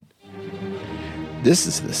This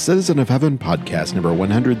is the Citizen of Heaven podcast number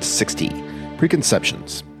 160,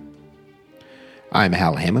 Preconceptions. I'm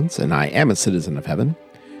Hal Hammonds, and I am a citizen of heaven,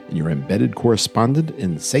 and your embedded correspondent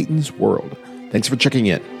in Satan's world. Thanks for checking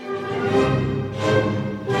in.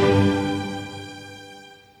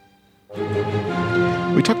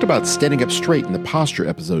 We talked about standing up straight in the posture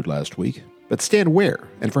episode last week, but stand where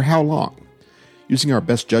and for how long? Using our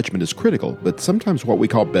best judgment is critical, but sometimes what we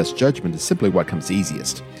call best judgment is simply what comes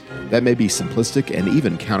easiest. That may be simplistic and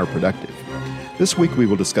even counterproductive. This week we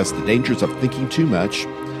will discuss the dangers of thinking too much,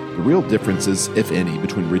 the real differences, if any,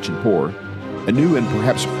 between rich and poor, a new and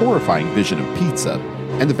perhaps horrifying vision of pizza,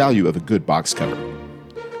 and the value of a good box cover.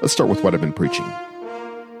 Let's start with what I've been preaching.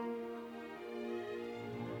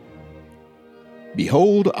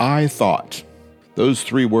 Behold, I thought. Those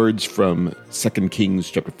three words from 2 Kings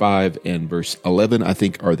chapter 5 and verse 11, I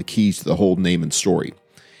think, are the keys to the whole Naaman story.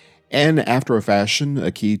 And after a fashion,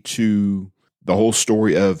 a key to the whole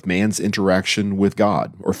story of man's interaction with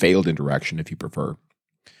God, or failed interaction if you prefer.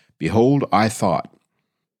 Behold, I thought.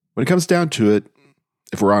 When it comes down to it,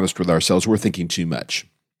 if we're honest with ourselves, we're thinking too much.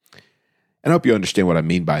 And I hope you understand what I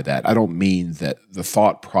mean by that. I don't mean that the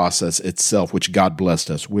thought process itself, which God blessed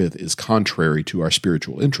us with, is contrary to our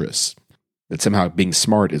spiritual interests. That somehow being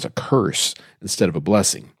smart is a curse instead of a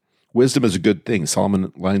blessing. Wisdom is a good thing.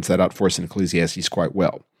 Solomon lines that out for us in Ecclesiastes quite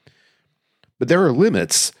well. But there are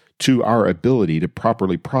limits to our ability to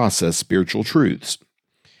properly process spiritual truths.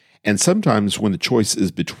 And sometimes when the choice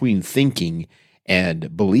is between thinking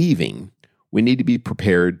and believing, we need to be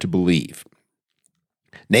prepared to believe.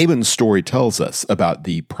 Naaman's story tells us about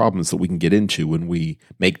the problems that we can get into when we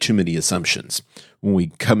make too many assumptions, when we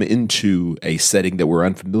come into a setting that we're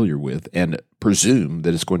unfamiliar with and presume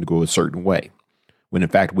that it's going to go a certain way, when in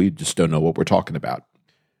fact we just don't know what we're talking about.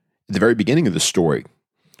 At the very beginning of the story,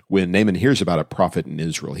 when Naaman hears about a prophet in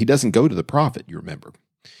Israel, he doesn't go to the prophet, you remember.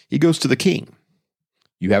 He goes to the king.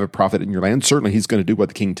 You have a prophet in your land, certainly he's going to do what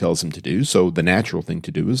the king tells him to do, so the natural thing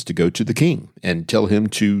to do is to go to the king and tell him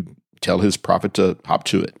to tell his prophet to hop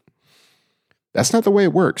to it. That's not the way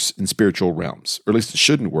it works in spiritual realms, or at least it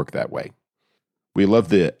shouldn't work that way. We love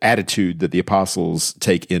the attitude that the apostles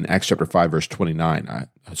take in Acts chapter 5, verse 29. I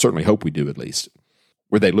certainly hope we do at least,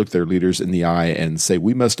 where they look their leaders in the eye and say,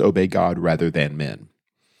 we must obey God rather than men.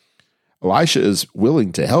 Elisha is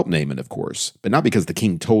willing to help Naaman, of course, but not because the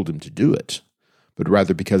king told him to do it, but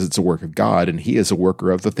rather because it's a work of God and he is a worker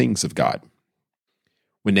of the things of God.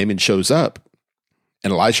 When Naaman shows up,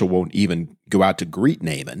 and Elisha won't even go out to greet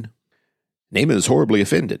Naaman, Naaman is horribly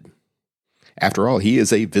offended. After all, he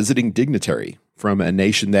is a visiting dignitary from a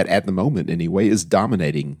nation that, at the moment anyway, is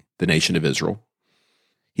dominating the nation of Israel.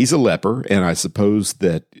 He's a leper, and I suppose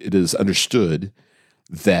that it is understood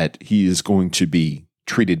that he is going to be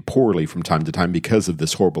treated poorly from time to time because of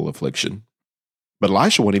this horrible affliction. But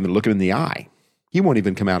Elisha won't even look him in the eye. He won't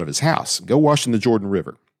even come out of his house. Go wash in the Jordan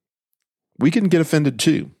River. We can get offended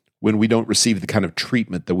too when we don't receive the kind of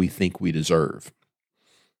treatment that we think we deserve.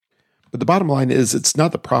 But the bottom line is, it's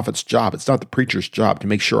not the prophet's job, it's not the preacher's job to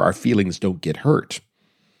make sure our feelings don't get hurt.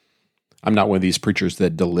 I'm not one of these preachers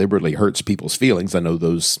that deliberately hurts people's feelings. I know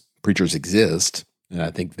those preachers exist, and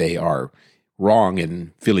I think they are wrong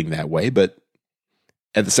in feeling that way, but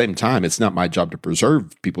at the same time, it's not my job to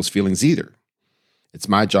preserve people's feelings either. It's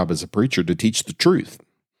my job as a preacher to teach the truth.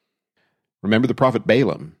 Remember the prophet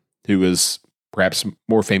Balaam, who is perhaps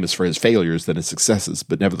more famous for his failures than his successes,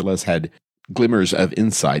 but nevertheless had glimmers of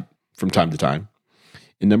insight from time to time.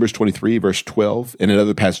 In Numbers 23, verse 12, and in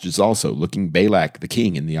other passages also, looking Balak the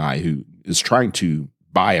king in the eye, who is trying to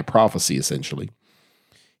buy a prophecy, essentially,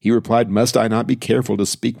 he replied, must I not be careful to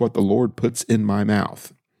speak what the Lord puts in my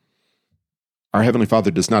mouth? Our Heavenly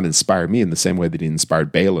Father does not inspire me in the same way that he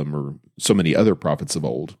inspired Balaam or so many other prophets of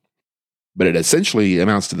old, but it essentially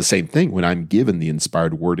amounts to the same thing when I'm given the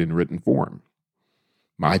inspired word in written form.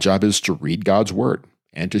 My job is to read God's word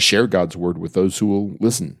and to share God's word with those who will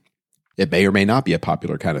listen. It may or may not be a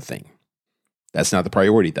popular kind of thing. That's not the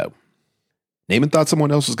priority, though. Naaman thought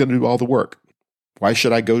someone else was going to do all the work. Why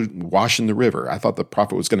should I go wash in the river? I thought the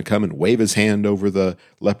prophet was going to come and wave his hand over the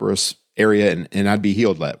leprous area and I'd be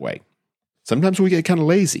healed that way. Sometimes we get kind of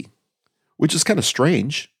lazy, which is kind of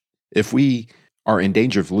strange. If we are in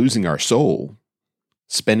danger of losing our soul,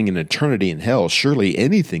 spending an eternity in hell, surely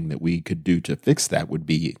anything that we could do to fix that would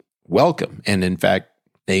be welcome. And in fact,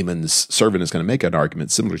 Naaman's servant is going to make an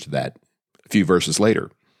argument similar to that a few verses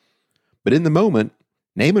later. But in the moment,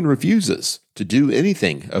 Naaman refuses to do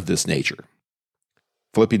anything of this nature.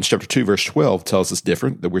 Philippians chapter 2, verse 12 tells us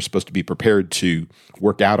different, that we're supposed to be prepared to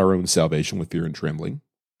work out our own salvation with fear and trembling.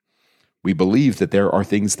 We believe that there are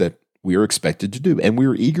things that we are expected to do, and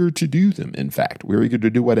we're eager to do them, in fact. We're eager to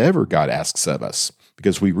do whatever God asks of us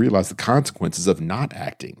because we realize the consequences of not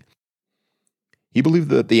acting. He believed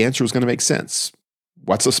that the answer was going to make sense.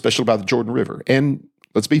 What's so special about the Jordan River? And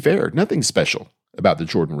let's be fair, nothing's special about the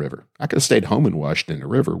Jordan River. I could have stayed home and washed in the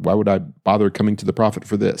river. Why would I bother coming to the prophet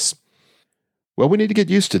for this? Well, we need to get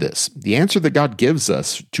used to this. The answer that God gives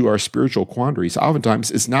us to our spiritual quandaries oftentimes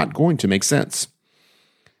is not going to make sense.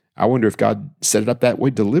 I wonder if God set it up that way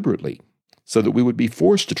deliberately so that we would be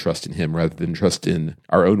forced to trust in him rather than trust in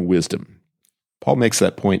our own wisdom. Paul makes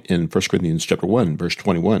that point in 1 Corinthians chapter 1, verse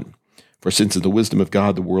 21. For since in the wisdom of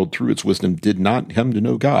God, the world through its wisdom did not come to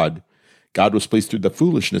know God, God was pleased through the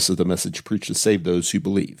foolishness of the message preached to save those who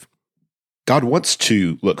believe. God wants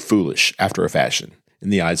to look foolish after a fashion in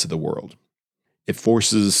the eyes of the world. It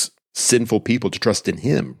forces sinful people to trust in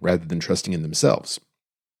him rather than trusting in themselves.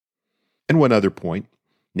 And one other point,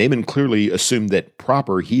 Naaman clearly assumed that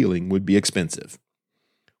proper healing would be expensive.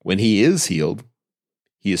 When he is healed,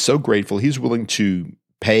 he is so grateful he's willing to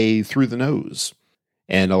pay through the nose.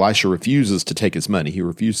 And Elisha refuses to take his money. He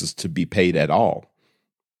refuses to be paid at all.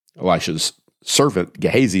 Elisha's servant,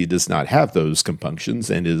 Gehazi, does not have those compunctions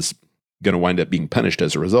and is going to wind up being punished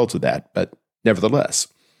as a result of that. But nevertheless,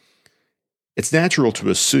 it's natural to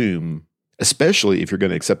assume, especially if you're going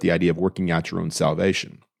to accept the idea of working out your own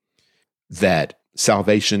salvation, that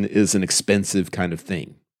salvation is an expensive kind of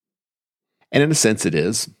thing. And in a sense it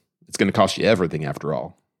is. It's going to cost you everything after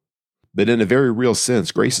all. But in a very real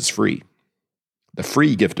sense, grace is free. The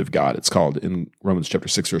free gift of God, it's called in Romans chapter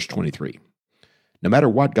 6, verse 23. No matter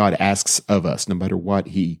what God asks of us, no matter what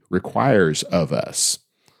he requires of us,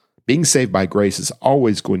 being saved by grace is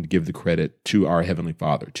always going to give the credit to our Heavenly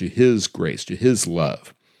Father, to his grace, to his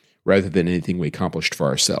love, rather than anything we accomplished for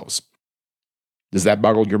ourselves. Does that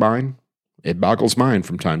boggle your mind? It boggles mine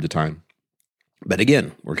from time to time. But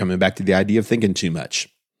again, we're coming back to the idea of thinking too much.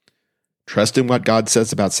 Trust in what God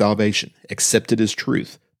says about salvation. Accept it as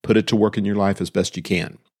truth. Put it to work in your life as best you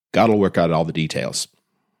can. God will work out all the details.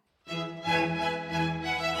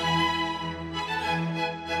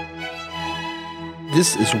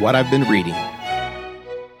 This is what I've been reading.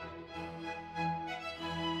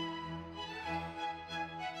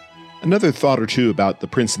 Another thought or two about The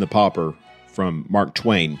Prince and the Pauper from Mark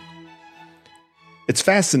Twain. It's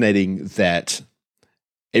fascinating that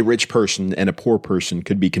a rich person and a poor person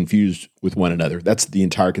could be confused with one another. That's the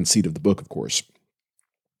entire conceit of the book, of course.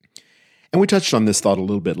 And we touched on this thought a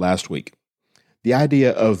little bit last week. The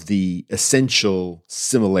idea of the essential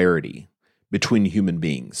similarity between human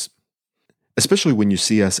beings, especially when you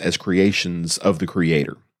see us as creations of the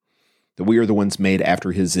Creator, that we are the ones made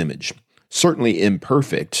after his image, certainly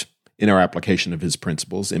imperfect in our application of his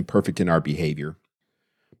principles, imperfect in our behavior,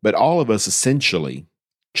 but all of us essentially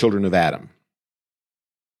children of Adam.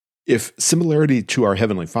 If similarity to our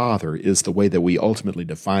Heavenly Father is the way that we ultimately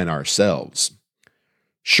define ourselves,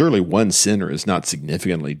 surely one sinner is not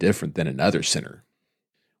significantly different than another sinner.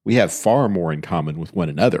 We have far more in common with one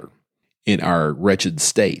another in our wretched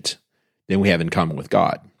state than we have in common with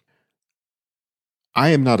God. I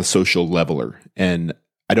am not a social leveler, and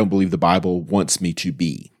I don't believe the Bible wants me to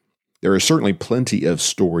be. There are certainly plenty of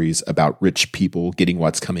stories about rich people getting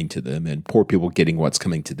what's coming to them and poor people getting what's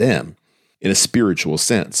coming to them in a spiritual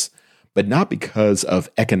sense, but not because of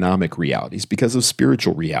economic realities, because of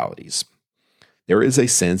spiritual realities. There is a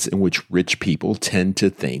sense in which rich people tend to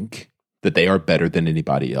think that they are better than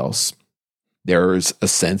anybody else. There is a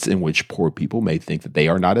sense in which poor people may think that they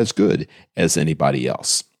are not as good as anybody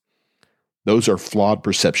else. Those are flawed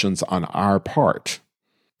perceptions on our part.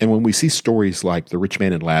 And when we see stories like the rich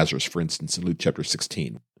man and Lazarus, for instance, in Luke chapter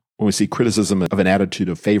 16, when we see criticism of an attitude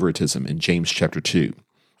of favoritism in James chapter 2,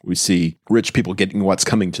 we see rich people getting what's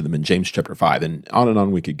coming to them in James chapter 5, and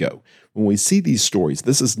on we could go. When we see these stories,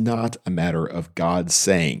 this is not a matter of God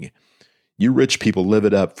saying, you rich people live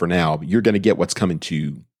it up for now, but you're going to get what's coming to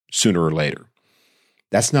you sooner or later.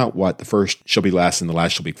 That's not what the first shall be last and the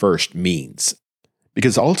last shall be first means.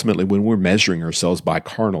 Because ultimately, when we're measuring ourselves by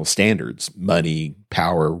carnal standards, money,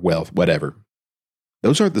 power, wealth, whatever,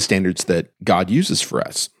 those aren't the standards that God uses for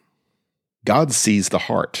us. God sees the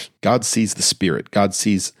heart. God sees the spirit. God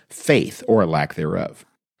sees faith or a lack thereof.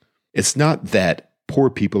 It's not that poor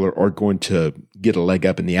people are going to get a leg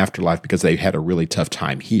up in the afterlife because they had a really tough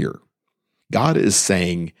time here. God is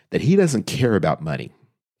saying that he doesn't care about money.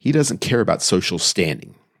 He doesn't care about social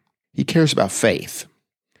standing. He cares about faith.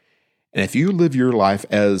 And if you live your life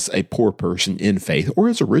as a poor person in faith, or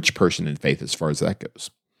as a rich person in faith as far as that goes,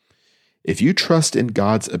 if you trust in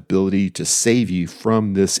God's ability to save you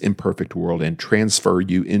from this imperfect world and transfer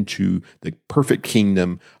you into the perfect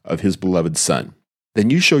kingdom of his beloved Son, then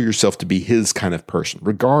you show yourself to be his kind of person,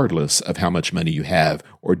 regardless of how much money you have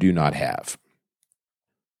or do not have.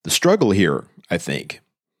 The struggle here, I think,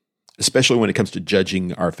 especially when it comes to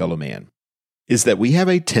judging our fellow man, is that we have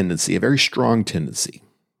a tendency, a very strong tendency,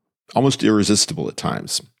 almost irresistible at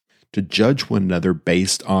times, to judge one another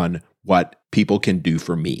based on what people can do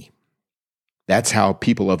for me. That's how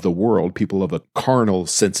people of the world, people of a carnal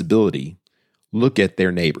sensibility, look at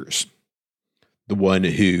their neighbors. The one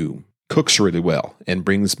who cooks really well and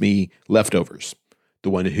brings me leftovers. The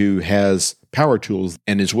one who has power tools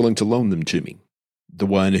and is willing to loan them to me. The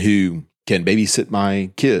one who can babysit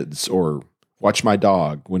my kids or watch my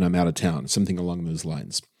dog when I'm out of town, something along those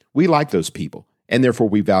lines. We like those people, and therefore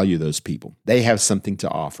we value those people. They have something to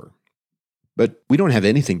offer. But we don't have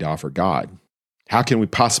anything to offer God. How can we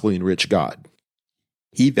possibly enrich God?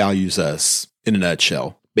 He values us, in a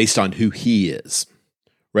nutshell, based on who he is,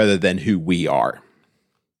 rather than who we are.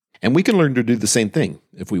 And we can learn to do the same thing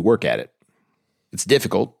if we work at it. It's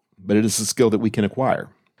difficult, but it is a skill that we can acquire.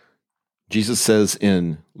 Jesus says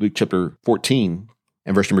in Luke chapter 14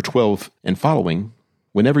 and verse number 12 and following,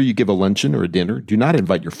 "Whenever you give a luncheon or a dinner, do not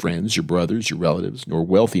invite your friends, your brothers, your relatives, nor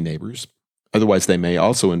wealthy neighbors. Otherwise, they may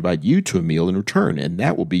also invite you to a meal in return, and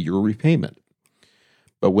that will be your repayment.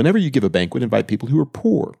 But whenever you give a banquet, invite people who are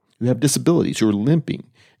poor, who have disabilities, who are limping,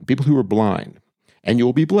 and people who are blind, and you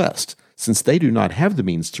will be blessed, since they do not have the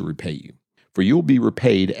means to repay you, for you will be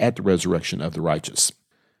repaid at the resurrection of the righteous."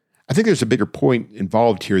 I think there's a bigger point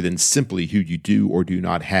involved here than simply who you do or do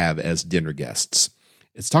not have as dinner guests.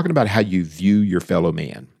 It's talking about how you view your fellow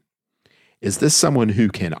man. Is this someone who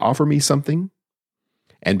can offer me something?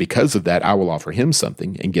 And because of that, I will offer him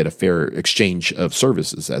something and get a fair exchange of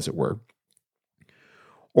services, as it were.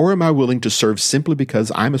 Or am I willing to serve simply because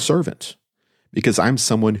I'm a servant? Because I'm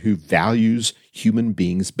someone who values human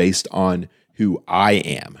beings based on who I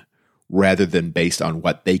am, rather than based on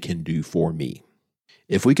what they can do for me.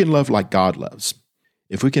 If we can love like God loves,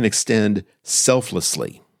 if we can extend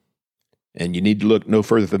selflessly, and you need to look no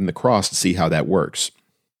further than the cross to see how that works,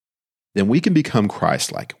 then we can become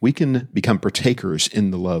Christ-like. We can become partakers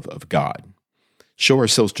in the love of God, show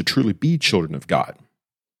ourselves to truly be children of God,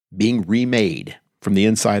 being remade from the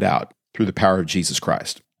inside out through the power of Jesus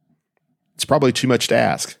Christ. It's probably too much to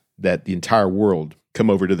ask that the entire world come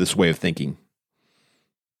over to this way of thinking.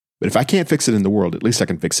 But if I can't fix it in the world, at least I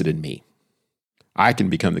can fix it in me. I can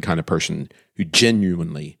become the kind of person who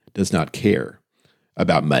genuinely does not care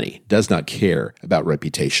about money, does not care about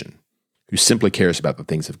reputation, who simply cares about the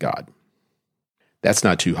things of God. That's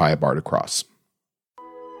not too high a bar to cross.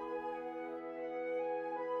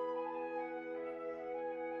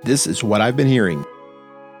 This is what I've been hearing.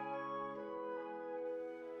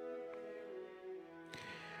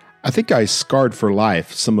 I think I scarred for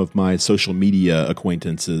life some of my social media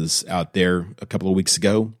acquaintances out there a couple of weeks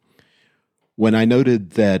ago when I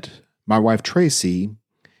noted that my wife Tracy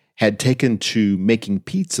had taken to making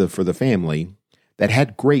pizza for the family that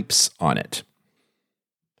had grapes on it.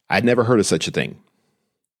 I'd never heard of such a thing.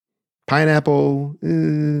 Pineapple,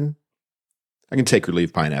 I can take or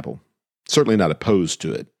leave pineapple. Certainly not opposed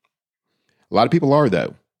to it. A lot of people are,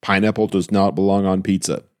 though. Pineapple does not belong on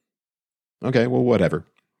pizza. Okay, well, whatever.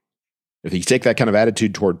 If you take that kind of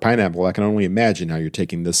attitude toward pineapple, I can only imagine how you're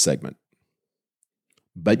taking this segment.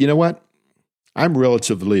 But you know what? I'm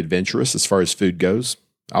relatively adventurous as far as food goes.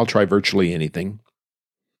 I'll try virtually anything.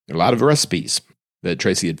 There are a lot of recipes that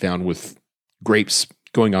Tracy had found with grapes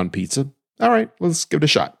going on pizza. All right, let's give it a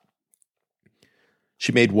shot.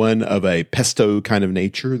 She made one of a pesto kind of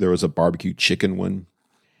nature. There was a barbecue chicken one.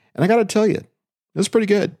 And I got to tell you, it was pretty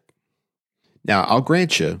good. Now, I'll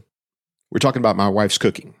grant you, we're talking about my wife's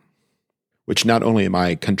cooking, which not only am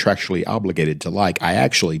I contractually obligated to like, I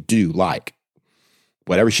actually do like.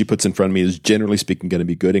 Whatever she puts in front of me is generally speaking going to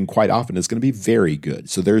be good, and quite often is going to be very good.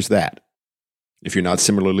 So there's that. If you're not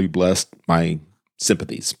similarly blessed, my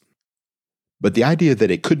sympathies. But the idea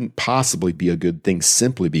that it couldn't possibly be a good thing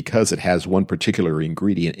simply because it has one particular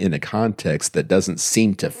ingredient in a context that doesn't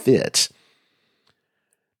seem to fit,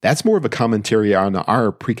 that's more of a commentary on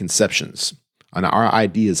our preconceptions, on our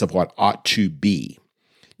ideas of what ought to be.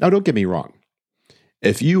 Now, don't get me wrong.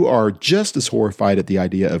 If you are just as horrified at the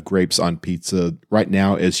idea of grapes on pizza right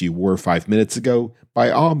now as you were 5 minutes ago, by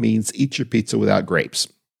all means, eat your pizza without grapes.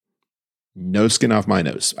 No skin off my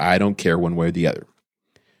nose. I don't care one way or the other.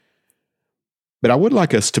 But I would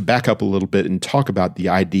like us to back up a little bit and talk about the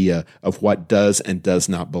idea of what does and does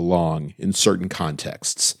not belong in certain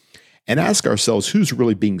contexts, and ask ourselves who's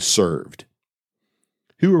really being served.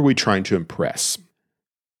 Who are we trying to impress?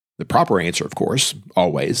 The proper answer, of course,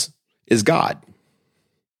 always, is God.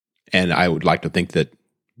 And I would like to think that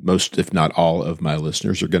most, if not all, of my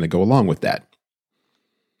listeners are going to go along with that.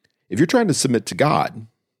 If you're trying to submit to God,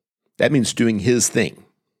 that means doing His thing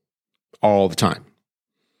all the time.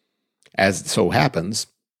 As it so happens,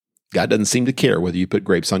 God doesn't seem to care whether you put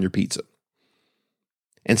grapes on your pizza.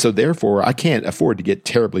 And so therefore, I can't afford to get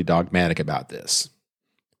terribly dogmatic about this.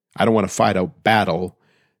 I don't want to fight a battle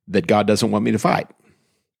that God doesn't want me to fight.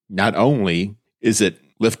 Not only is it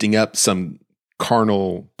lifting up some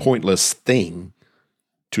carnal, pointless thing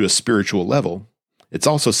to a spiritual level, it's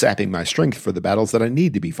also sapping my strength for the battles that I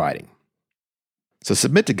need to be fighting. So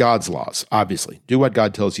submit to God's laws, obviously. Do what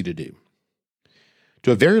God tells you to do.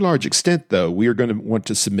 To a very large extent, though, we are going to want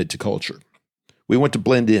to submit to culture. We want to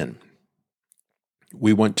blend in.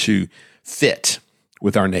 We want to fit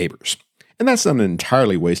with our neighbors. And that's not an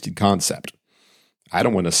entirely wasted concept. I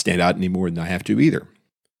don't want to stand out any more than I have to either.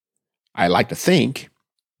 I like to think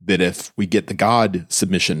that if we get the God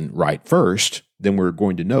submission right first, then we're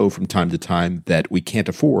going to know from time to time that we can't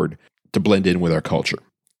afford to blend in with our culture.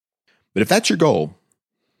 But if that's your goal,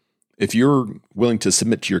 if you're willing to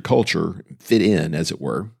submit to your culture, fit in, as it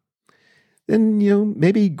were, then,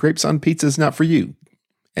 maybe grapes on pizza is not for you.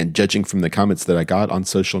 And judging from the comments that I got on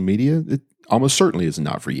social media, it almost certainly is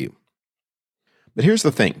not for you. But here's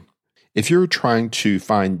the thing. If you're trying to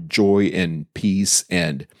find joy and peace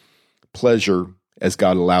and pleasure as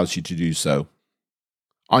God allows you to do so,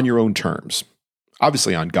 on your own terms,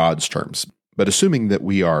 obviously on God's terms, but assuming that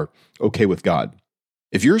we are okay with God,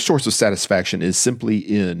 if your source of satisfaction is simply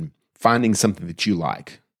in finding something that you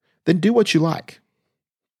like, then do what you like.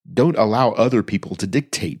 Don't allow other people to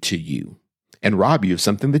dictate to you and rob you of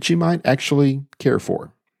something that you might actually care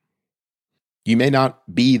for. You may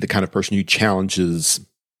not be the kind of person who challenges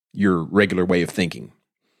your regular way of thinking.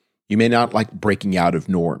 You may not like breaking out of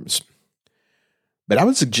norms. But I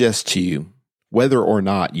would suggest to you, whether or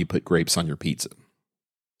not you put grapes on your pizza,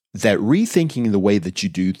 that rethinking the way that you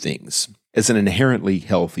do things is an inherently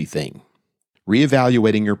healthy thing.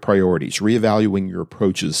 Reevaluating your priorities, reevaluating your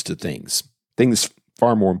approaches to things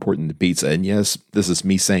far more important than pizza. And yes, this is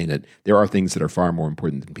me saying it. There are things that are far more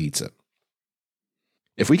important than pizza.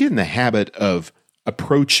 If we get in the habit of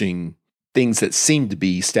approaching things that seem to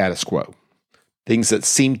be status quo, things that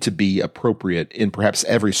seem to be appropriate in perhaps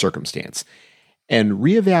every circumstance, and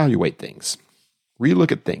reevaluate things,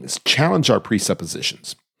 relook at things, challenge our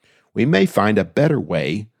presuppositions, we may find a better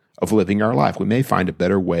way of living our life. We may find a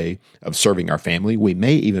better way of serving our family. We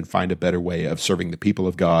may even find a better way of serving the people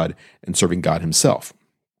of God and serving God Himself.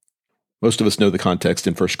 Most of us know the context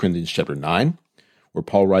in 1 Corinthians chapter 9, where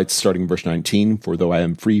Paul writes, starting in verse 19, "For though I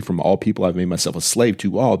am free from all people, I have made myself a slave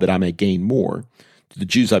to all, that I may gain more. To the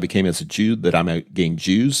Jews I became as a Jew, that I may gain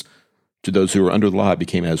Jews. To those who are under the law I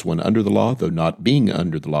became as one under the law, though not being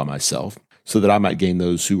under the law myself, so that I might gain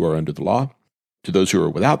those who are under the law. To those who are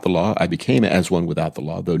without the law, I became as one without the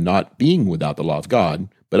law, though not being without the law of God,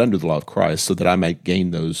 but under the law of Christ, so that I might gain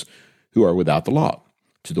those who are without the law.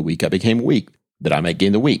 To the weak I became weak, that I might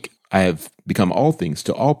gain the weak. I have become all things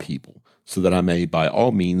to all people, so that I may by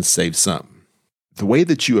all means save some." The way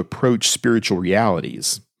that you approach spiritual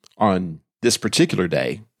realities on this particular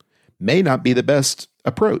day may not be the best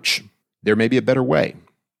approach. There may be a better way.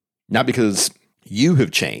 Not because you have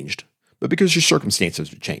changed, but because your circumstances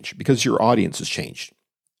have changed, because your audience has changed.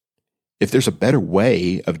 If there's a better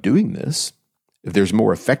way of doing this, if there's a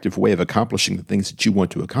more effective way of accomplishing the things that you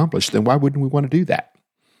want to accomplish, then why wouldn't we want to do that?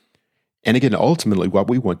 And again, ultimately, what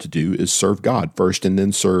we want to do is serve God first and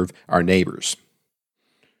then serve our neighbors.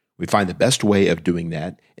 We find the best way of doing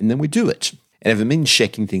that, and then we do it. And if it means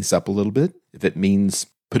shaking things up a little bit, if it means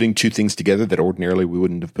putting two things together that ordinarily we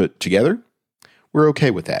wouldn't have put together, we're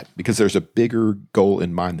okay with that because there's a bigger goal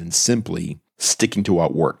in mind than simply sticking to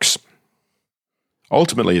what works.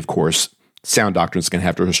 Ultimately, of course, sound doctrine is going to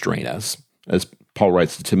have to restrain us. As Paul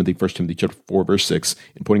writes to Timothy, 1 Timothy chapter 4, verse 6,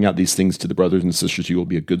 in pointing out these things to the brothers and sisters, you will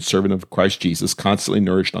be a good servant of Christ Jesus, constantly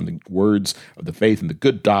nourished on the words of the faith and the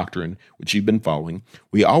good doctrine which you've been following.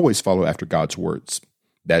 We always follow after God's words.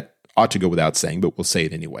 That ought to go without saying, but we'll say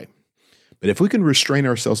it anyway. But if we can restrain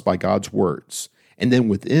ourselves by God's words, and then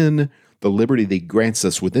within the liberty that He grants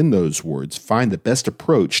us within those words, find the best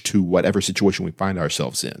approach to whatever situation we find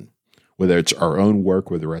ourselves in, whether it's our own work,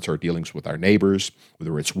 whether it's our dealings with our neighbors,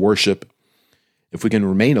 whether it's worship, if we can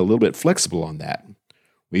remain a little bit flexible on that,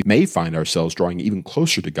 we may find ourselves drawing even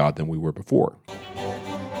closer to God than we were before.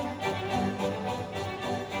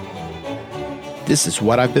 This is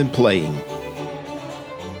what I've been playing.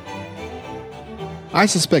 I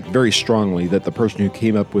suspect very strongly that the person who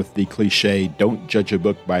came up with the cliche, "Don't judge a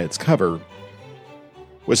book by its cover,"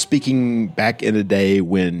 was speaking back in a day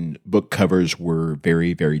when book covers were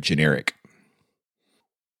very, very generic.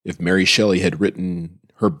 If Mary Shelley had written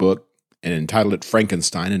her book and entitled it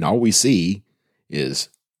Frankenstein, and all we see is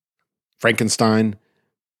Frankenstein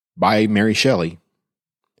by Mary Shelley,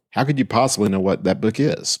 how could you possibly know what that book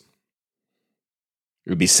is? It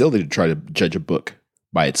would be silly to try to judge a book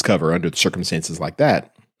by its cover under circumstances like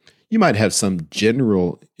that. You might have some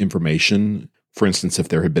general information, for instance, if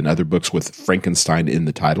there had been other books with Frankenstein in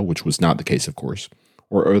the title, which was not the case, of course,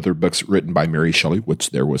 or other books written by Mary Shelley, which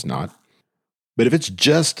there was not. But if it's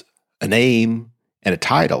just a name and a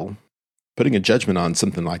title, putting a judgment on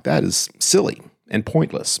something like that is silly and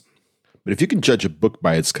pointless. But if you can judge a book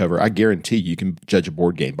by its cover, I guarantee you can judge a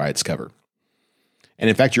board game by its cover. And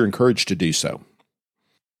in fact, you're encouraged to do so.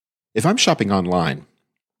 If I'm shopping online,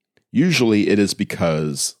 usually it is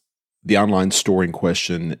because the online store in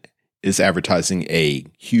question is advertising a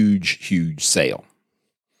huge sale.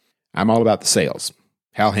 I'm all about the sales.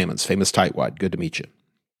 Hal Hammond's famous tightwad, good to meet you.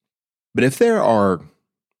 But if there are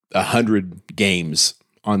 100 games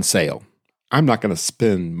on sale, I'm not going to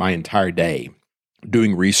spend my entire day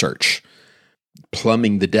doing research,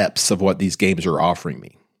 plumbing the depths of what these games are offering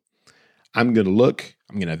me. I'm going to look,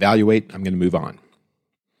 I'm going to evaluate, I'm going to move on.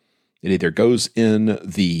 It either goes in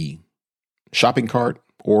the shopping cart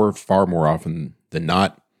or, far more often than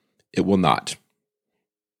not, it will not.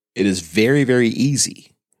 It is very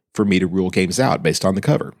easy for me to rule games out based on the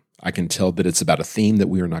cover. I can tell that it's about a theme that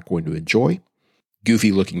we are not going to enjoy.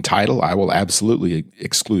 Goofy looking title, I will absolutely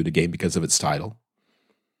exclude a game because of its title.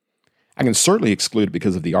 I can certainly exclude it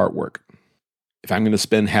because of the artwork. If I'm going to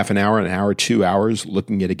spend half an hour, 2 hours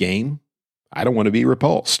looking at a game, I don't want to be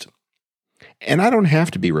repulsed. And I don't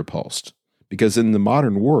have to be repulsed because in the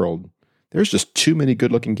modern world, there's just too many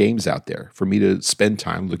good-looking games out there for me to spend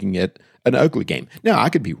time looking at an ugly game. Now, I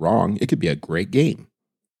could be wrong. It could be a great game,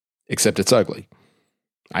 except it's ugly.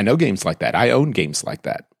 I know games like that. I own games like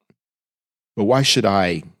that. But why should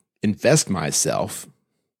I invest myself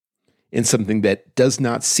in something that does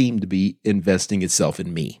not seem to be investing itself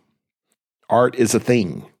in me? Art is a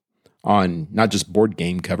thing on not just board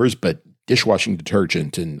game covers, but dishwashing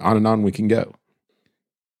detergent and on we can go.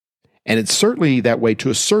 And it's certainly that way to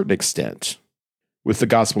a certain extent with the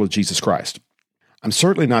gospel of Jesus Christ. I'm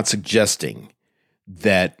certainly not suggesting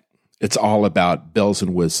that it's all about bells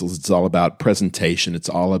and whistles. It's all about presentation. It's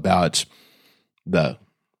all about the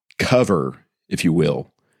cover, if you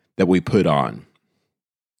will, that we put on.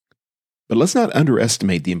 But let's not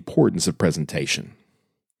underestimate the importance of presentation.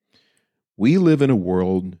 We live in a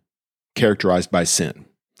world characterized by sin,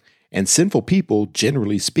 and sinful people,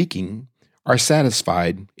 generally speaking, are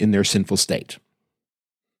satisfied in their sinful state.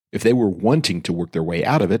 If they were wanting to work their way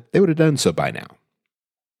out of it, they would have done so by now.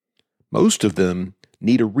 Most of them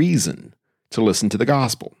need a reason to listen to the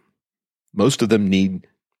gospel. Most of them need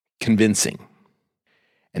convincing.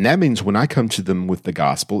 And that means when I come to them with the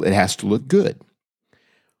gospel, it has to look good.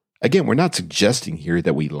 Again, we're not suggesting here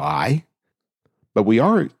that we lie, but we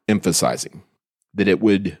are emphasizing that it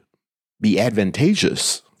would be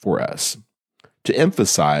advantageous for us to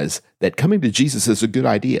emphasize that coming to Jesus is a good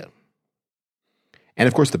idea. And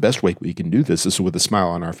of course, the best way we can do this is with a smile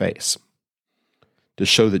on our face, to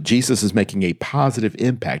show that Jesus is making a positive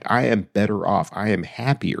impact. I am better off. I am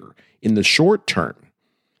happier in the short term,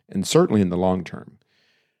 and certainly in the long term,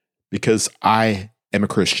 because I am a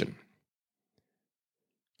Christian.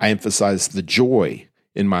 I emphasize the joy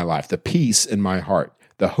in my life, the peace in my heart,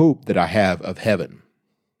 the hope that I have of heaven.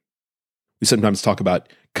 We sometimes talk about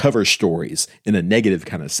cover stories in a negative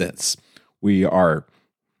kind of sense. We are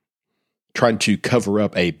trying to cover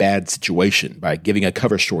up a bad situation by giving a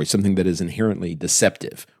cover story, something that is inherently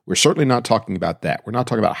deceptive. We're certainly not talking about that. We're not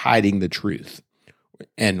talking about hiding the truth.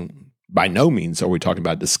 And by no means are we talking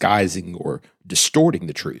about disguising or distorting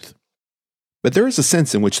the truth. But there is a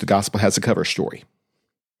sense in which the gospel has a cover story,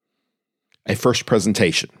 a first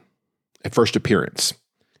presentation, a first appearance.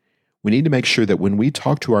 We need to make sure that when we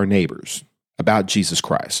talk to our neighbors about Jesus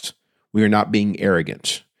Christ, we are not being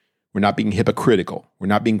arrogant. We're not being hypocritical. We're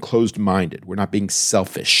not being closed-minded. We're not being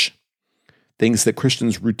selfish. Things that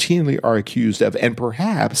Christians routinely are accused of, and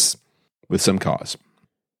perhaps with some cause.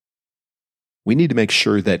 We need to make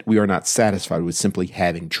sure that we are not satisfied with simply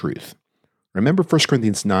having truth. Remember 1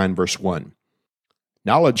 Corinthians 9, verse 1.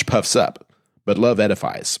 Knowledge puffs up, but love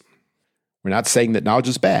edifies. We're not saying that knowledge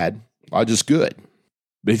is bad. Knowledge is good.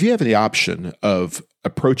 But if you have the option of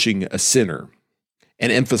approaching a sinner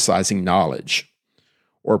and emphasizing knowledge,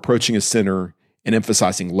 or approaching a sinner and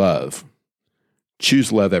emphasizing love,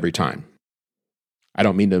 choose love every time. I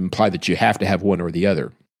don't mean to imply that you have to have one or the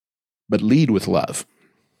other, but lead with love.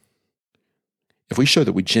 If we show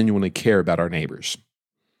that we genuinely care about our neighbors,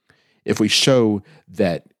 if we show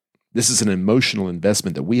that This is an emotional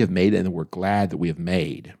investment that we have made and that we're glad that we have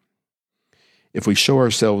made. If we show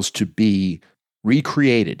ourselves to be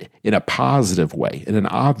recreated in a positive way, in an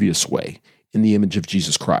obvious way, in the image of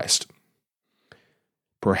Jesus Christ,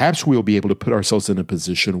 perhaps we'll be able to put ourselves in a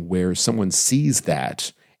position where someone sees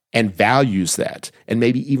that and values that and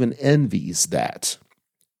maybe even envies that.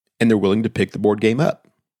 And they're willing to pick the board game up.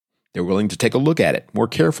 They're willing to take a look at it more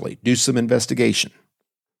carefully, do some investigation.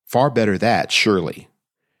 Far better that, surely,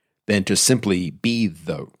 than to simply be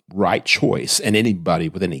the right choice. And anybody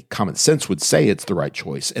with any common sense would say it's the right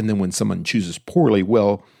choice. And then when someone chooses poorly,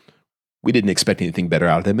 well, we didn't expect anything better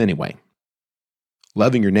out of them anyway.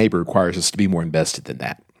 Loving your neighbor requires us to be more invested than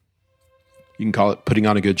that. You can call it putting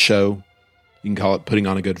on a good show. You can call it putting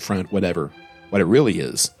on a good front, whatever. What it really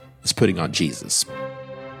is putting on Jesus.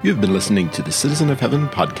 You have been listening to the Citizen of Heaven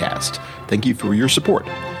podcast. Thank you for your support.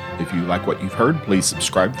 If you like what you've heard, please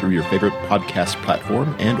subscribe through your favorite podcast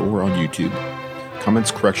platform and or on YouTube. Comments,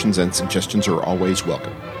 corrections, and suggestions are always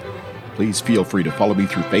welcome. Please feel free to follow me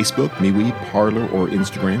through Facebook, MeWe, Parler, or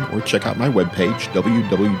Instagram, or check out my webpage,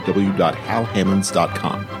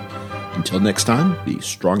 www.halhammonds.com. Until next time, be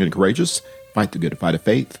strong and courageous, fight the good fight of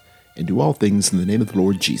faith, and do all things in the name of the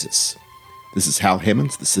Lord Jesus. This is Hal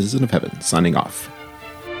Hammonds, the Citizen of Heaven, signing off.